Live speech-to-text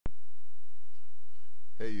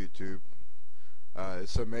Hey YouTube.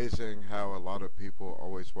 It's amazing how a lot of people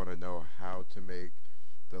always want to know how to make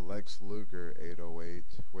the Lex Luger 808,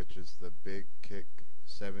 which is the big kick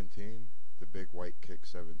 17, the big white kick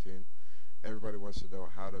 17. Everybody wants to know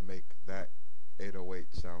how to make that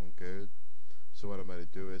 808 sound good. So what I'm going to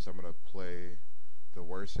do is I'm going to play the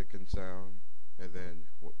worst it can sound, and then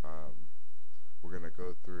we're going to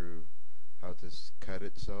go through how to cut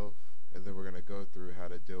itself, and then we're going to go through how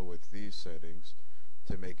to deal with these settings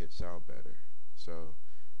to make it sound better. So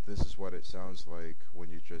this is what it sounds like when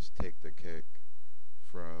you just take the kick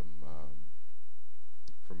from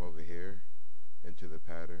over here into the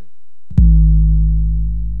pattern.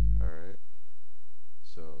 Alright,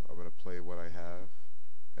 so I'm going to play what I have,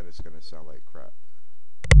 and it's going to sound like crap.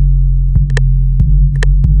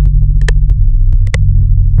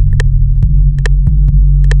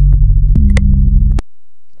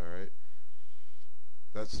 Alright,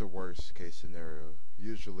 that's the worst case scenario.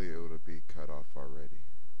 Usually it would be cut off already.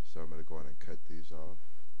 So I'm going to go in and cut these off.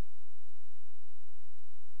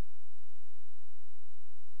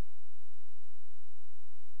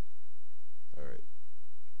 Alright.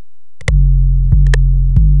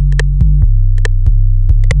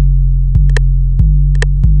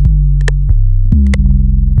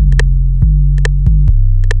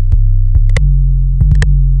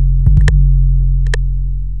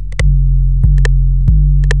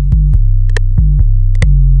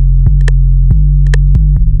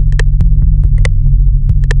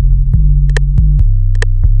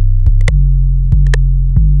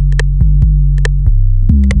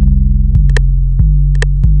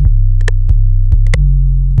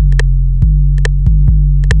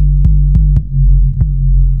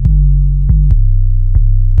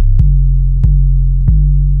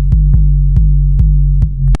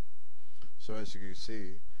 So as you can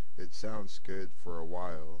see, it sounds good for a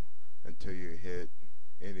while until you hit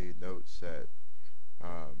any notes that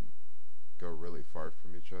go really far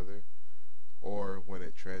from each other, or when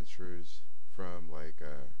it transfers from like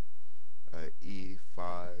a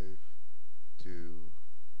E5 to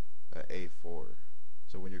a A4.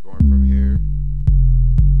 So when you're going from here,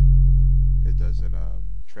 it doesn't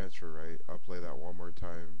transfer right. I'll play that one more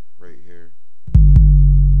time right here.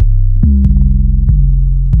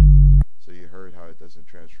 So you heard how it doesn't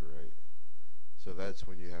transfer right. So that's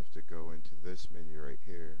when you have to go into this menu right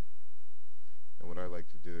here. And what I like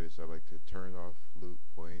to do is I like to turn off loop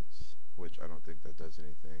points, which I don't think that does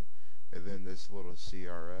anything. And then this little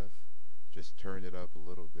CRF, just turn it up a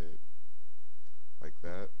little bit, like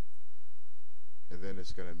that. And then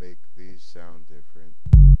it's going to make these sound different.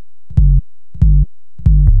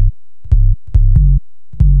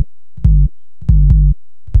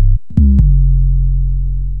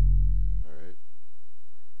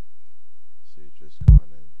 Just going in.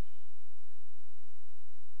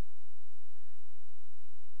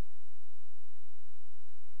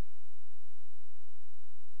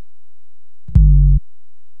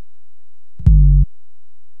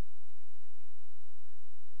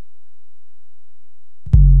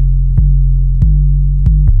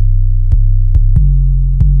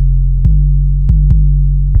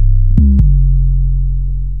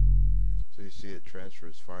 So you see it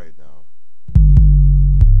transfers fine now.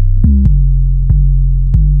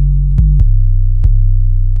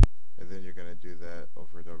 Then you're going to do that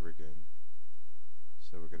over and over again.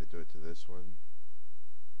 So we're going to do it to this one.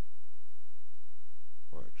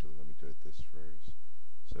 Well, actually, let me do it this first.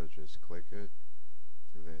 So just click it,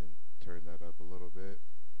 and then turn that up a little bit,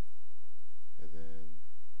 and then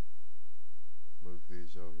move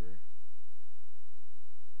these over.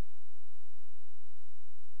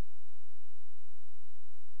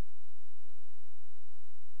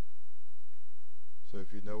 So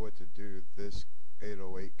if you know what to do, this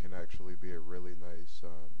 808 can actually be a really nice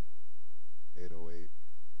 808.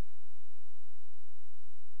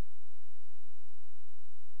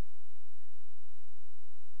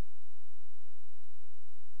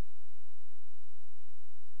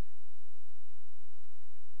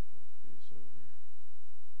 These over.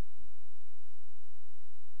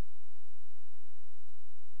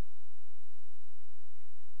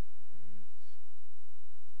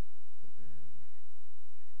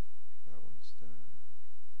 That one's done.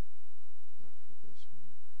 Not for this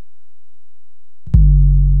one.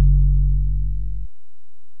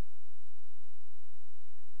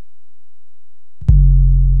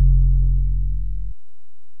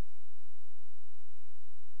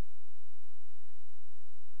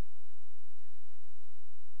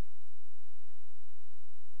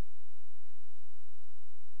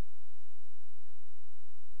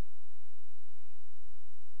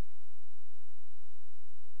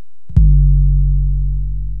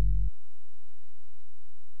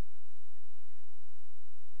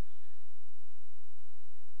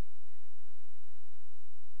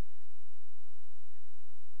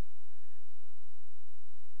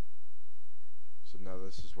 So now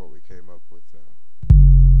this is what we came up with now.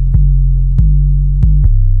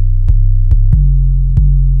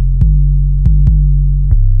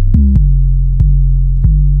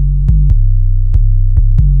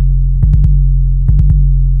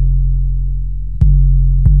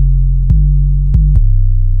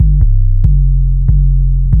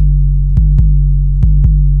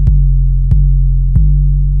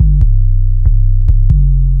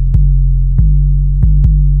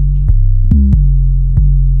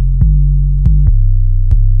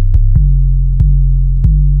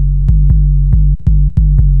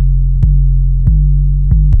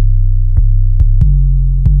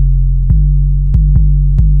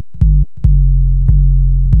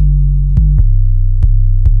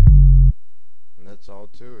 And that's all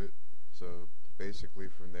to it. So basically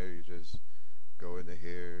from there you just go into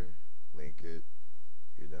here, link it,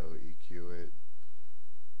 EQ it,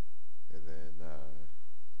 and then,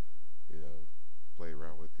 play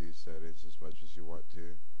around with these settings as much as you want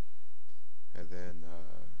to. And then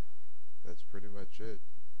that's pretty much it.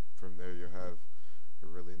 From there you have a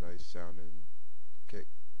really nice sounding kick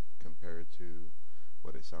compared to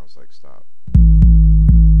what it sounds like stop.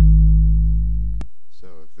 So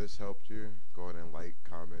if this helped you, go ahead and like,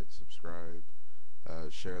 comment, subscribe,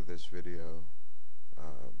 share this video,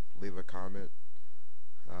 leave a comment,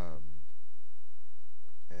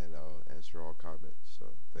 and I'll answer all comments. So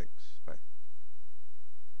thanks. Bye.